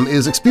Guam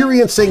is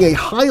experiencing a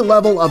high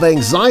level of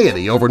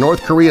anxiety over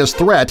North Korea's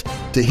threat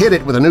to hit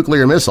it with a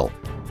nuclear missile.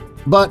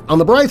 But on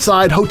the bright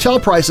side, hotel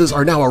prices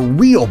are now a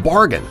real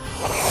bargain.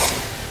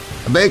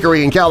 A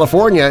bakery in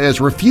California is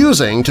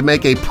refusing to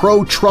make a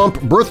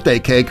pro-Trump birthday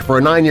cake for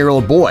a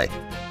 9-year-old boy.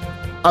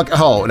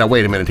 Oh, now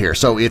wait a minute here.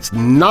 So it's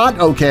not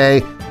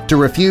okay to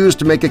refuse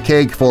to make a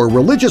cake for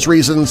religious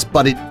reasons,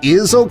 but it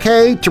is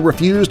okay to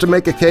refuse to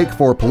make a cake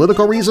for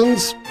political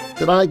reasons?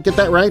 Did I get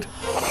that right?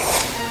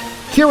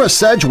 Kira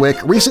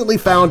Sedgwick recently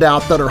found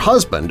out that her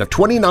husband of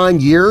 29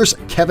 years,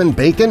 Kevin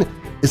Bacon,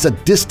 is a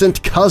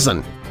distant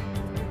cousin.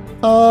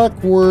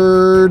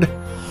 Awkward.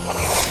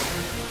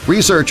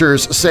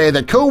 Researchers say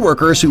that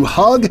coworkers who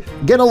hug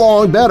get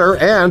along better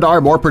and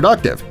are more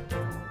productive.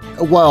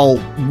 Well,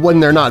 when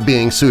they're not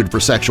being sued for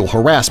sexual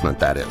harassment,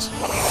 that is.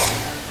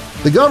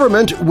 The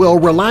government will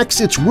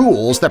relax its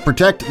rules that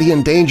protect the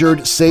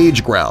endangered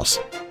sage grouse.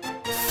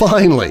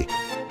 Finally,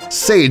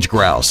 sage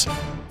grouse.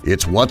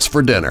 It's what's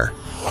for dinner.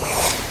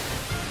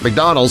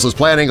 McDonald's is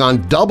planning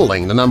on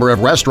doubling the number of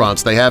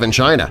restaurants they have in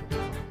China.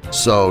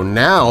 So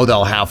now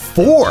they'll have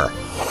 4.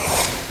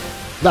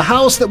 The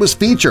house that was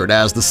featured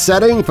as the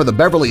setting for the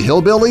Beverly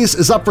Hillbillies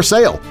is up for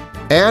sale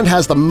and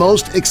has the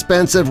most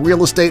expensive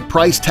real estate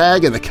price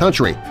tag in the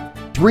country,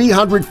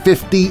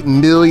 $350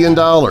 million.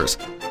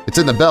 It's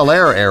in the Bel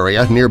Air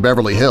area near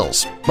Beverly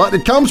Hills, but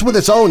it comes with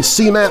its own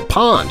cement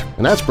pond,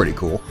 and that's pretty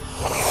cool.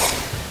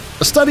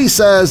 A study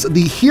says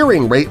the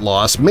hearing rate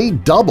loss may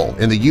double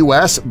in the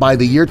U.S. by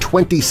the year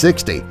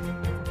 2060.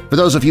 For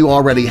those of you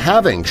already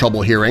having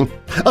trouble hearing,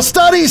 a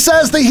study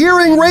says the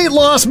hearing rate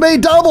loss may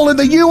double in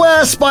the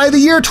U.S. by the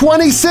year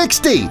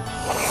 2060.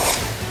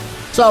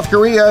 South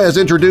Korea has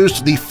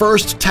introduced the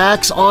first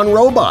tax on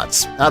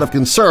robots out of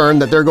concern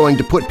that they're going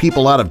to put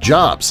people out of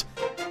jobs.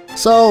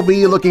 So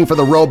be looking for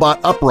the robot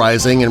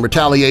uprising in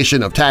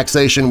retaliation of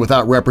taxation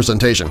without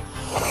representation.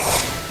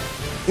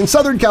 In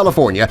Southern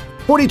California,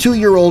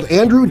 42-year-old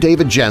Andrew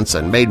David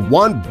Jensen made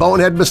one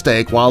bonehead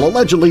mistake while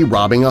allegedly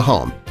robbing a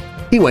home.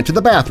 He went to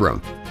the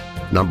bathroom,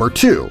 number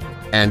 2,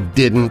 and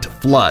didn't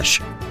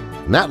flush.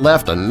 And that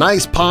left a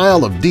nice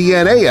pile of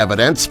DNA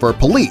evidence for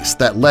police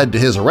that led to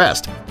his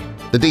arrest.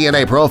 The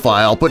DNA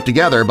profile put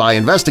together by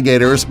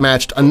investigators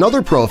matched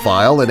another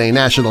profile in a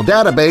national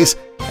database,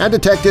 and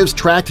detectives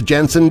tracked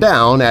Jensen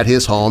down at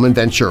his home in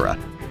Ventura.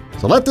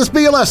 So let this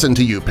be a lesson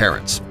to you,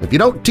 parents. If you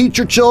don't teach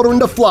your children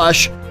to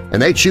flush and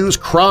they choose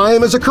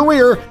crime as a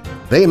career,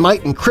 they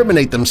might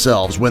incriminate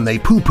themselves when they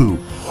poo-poo.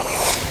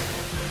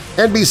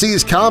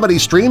 NBC's comedy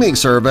streaming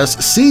service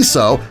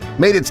Seeso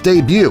made its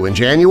debut in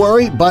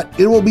January, but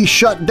it will be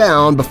shut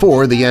down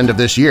before the end of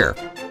this year.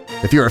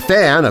 If you're a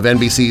fan of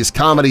NBC's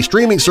comedy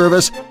streaming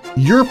service,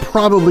 you're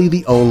probably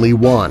the only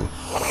one.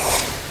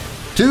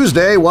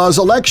 Tuesday was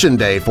Election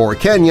Day for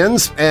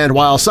Kenyans, and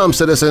while some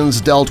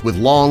citizens dealt with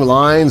long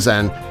lines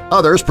and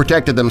others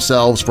protected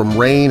themselves from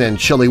rain and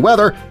chilly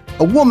weather,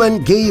 a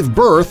woman gave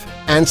birth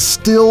and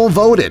still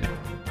voted.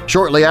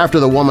 Shortly after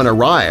the woman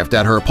arrived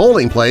at her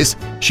polling place,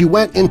 she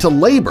went into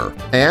labor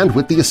and,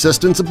 with the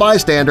assistance of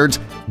bystanders,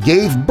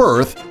 gave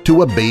birth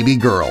to a baby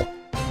girl.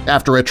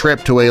 After a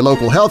trip to a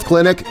local health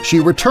clinic,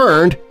 she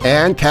returned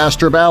and cast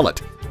her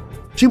ballot.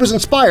 She was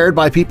inspired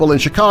by people in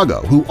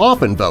Chicago who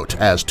often vote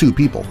as two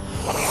people.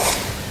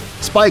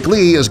 Spike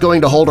Lee is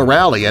going to hold a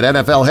rally at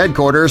NFL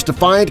headquarters to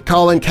find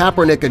Colin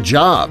Kaepernick a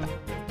job.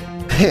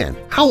 Man,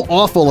 how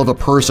awful of a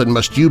person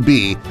must you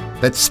be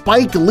that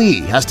Spike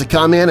Lee has to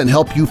come in and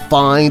help you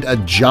find a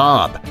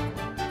job?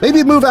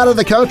 Maybe move out of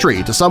the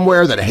country to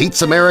somewhere that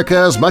hates America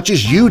as much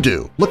as you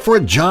do. Look for a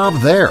job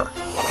there.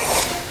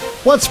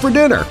 What's for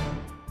dinner?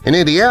 In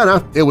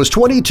Indiana, it was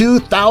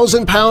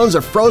 22,000 pounds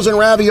of frozen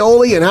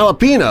ravioli and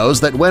jalapenos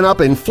that went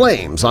up in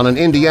flames on an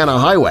Indiana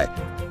highway.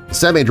 The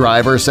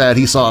semi-driver said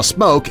he saw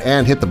smoke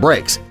and hit the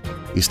brakes.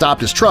 He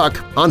stopped his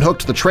truck,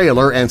 unhooked the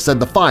trailer, and said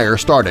the fire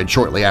started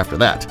shortly after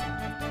that.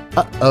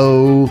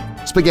 Uh-oh,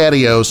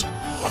 SpaghettiOs.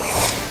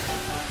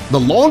 The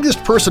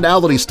longest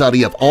personality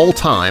study of all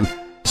time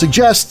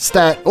suggests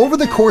that over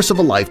the course of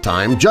a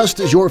lifetime,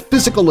 just as your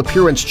physical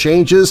appearance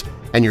changes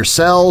and your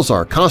cells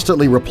are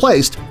constantly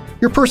replaced,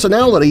 your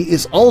personality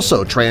is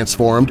also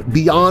transformed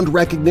beyond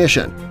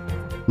recognition,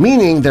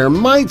 meaning there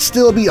might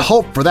still be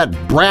hope for that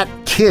brat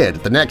kid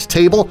at the next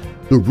table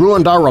who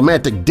ruined our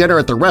romantic dinner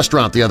at the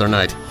restaurant the other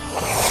night.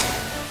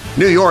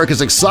 New York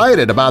is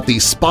excited about the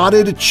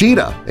Spotted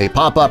Cheetah, a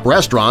pop-up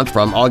restaurant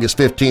from August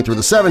 15th through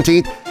the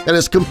 17th that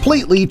is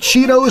completely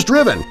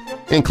Cheetos-driven,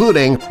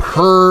 including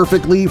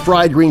perfectly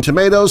fried green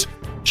tomatoes,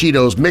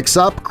 Cheetos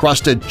Mix-Up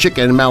crusted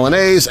chicken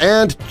Milanese,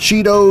 and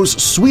Cheetos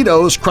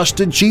Sweetos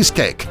crusted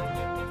cheesecake.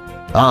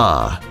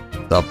 Ah,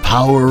 the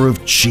power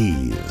of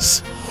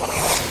cheese.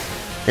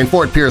 In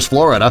Fort Pierce,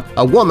 Florida,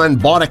 a woman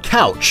bought a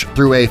couch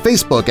through a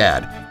Facebook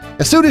ad.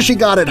 As soon as she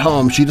got it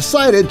home, she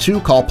decided to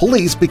call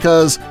police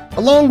because,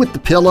 along with the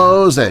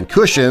pillows and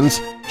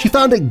cushions, she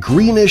found a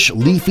greenish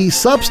leafy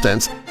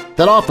substance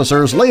that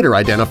officers later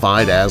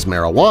identified as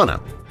marijuana.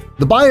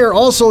 The buyer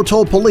also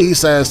told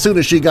police as soon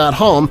as she got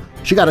home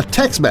she got a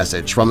text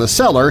message from the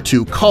seller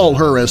to call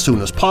her as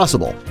soon as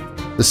possible.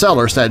 The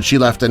seller said she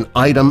left an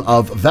item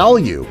of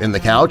value in the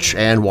couch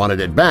and wanted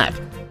it back.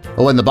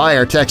 When the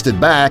buyer texted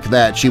back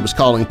that she was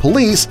calling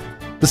police,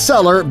 the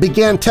seller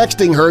began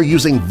texting her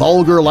using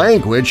vulgar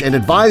language and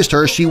advised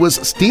her she was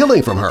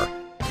stealing from her.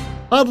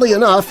 Oddly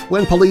enough,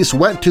 when police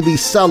went to the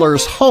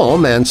seller's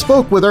home and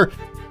spoke with her,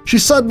 she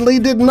suddenly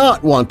did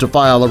not want to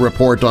file a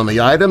report on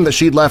the item that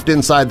she'd left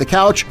inside the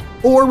couch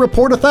or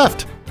report a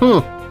theft.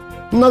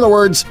 In other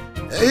words,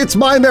 it's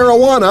my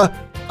marijuana,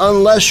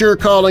 unless you're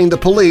calling the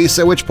police,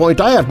 at which point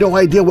I have no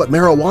idea what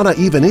marijuana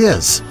even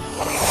is.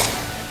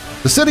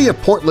 The city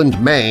of Portland,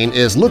 Maine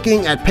is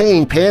looking at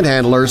paying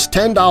panhandlers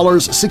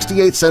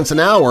 $10.68 an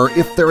hour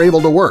if they're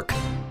able to work.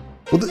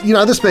 Well,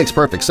 this makes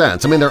perfect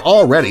sense. I mean, they're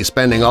already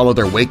spending all of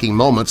their waking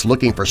moments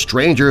looking for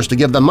strangers to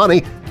give them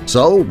money,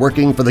 so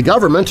working for the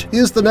government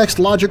is the next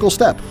logical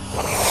step.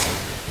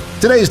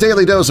 Today's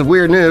Daily Dose of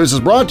Weird News is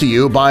brought to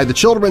you by the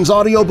children's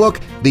audiobook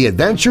The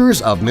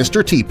Adventures of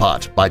Mr.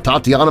 Teapot by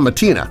Tatiana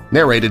Mattina,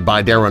 narrated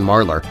by Darren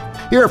Marlar.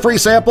 Hear a free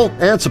sample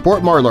and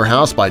support Marlar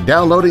House by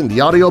downloading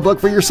the audiobook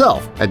for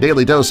yourself at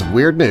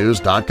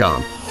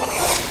dailydoseofweirdnews.com.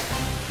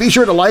 Be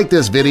sure to like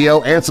this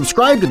video and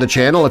subscribe to the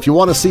channel if you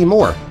want to see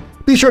more.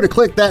 Be sure to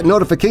click that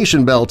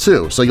notification bell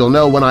too so you'll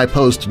know when I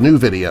post new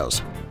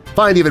videos.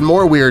 Find even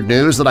more weird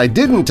news that I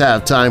didn't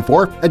have time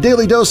for at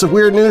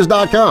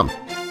dailydoseofweirdnews.com.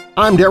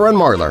 I'm Darren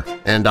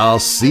Marlar, and I'll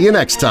see you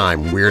next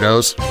time,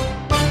 Weirdos!